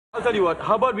I'll tell you what,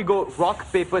 how about we go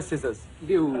rock, paper, scissors?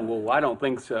 Ew, I don't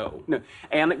think so. No.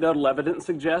 Anecdotal evidence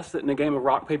suggests that in a game of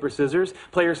rock, paper, scissors,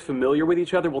 players familiar with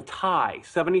each other will tie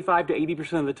 75 to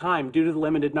 80% of the time due to the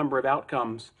limited number of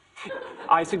outcomes.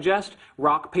 I suggest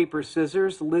rock, paper,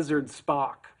 scissors,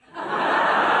 Lizard-Spock.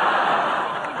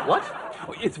 What?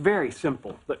 It's very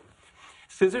simple. Look,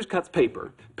 scissors cuts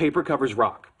paper, paper covers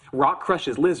rock. Rock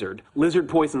crushes lizard, lizard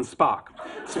poisons Spock.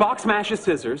 Spock smashes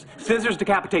scissors, scissors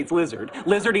decapitates lizard,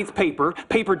 lizard eats paper,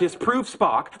 paper disproves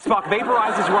Spock, Spock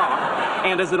vaporizes rock,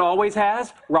 and as it always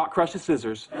has, rock crushes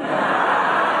scissors.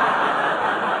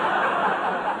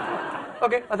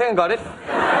 Okay, I think I got it.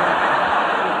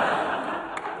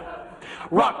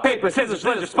 Rock, paper, scissors,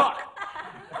 Lizard-Spock.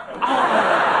 Oh.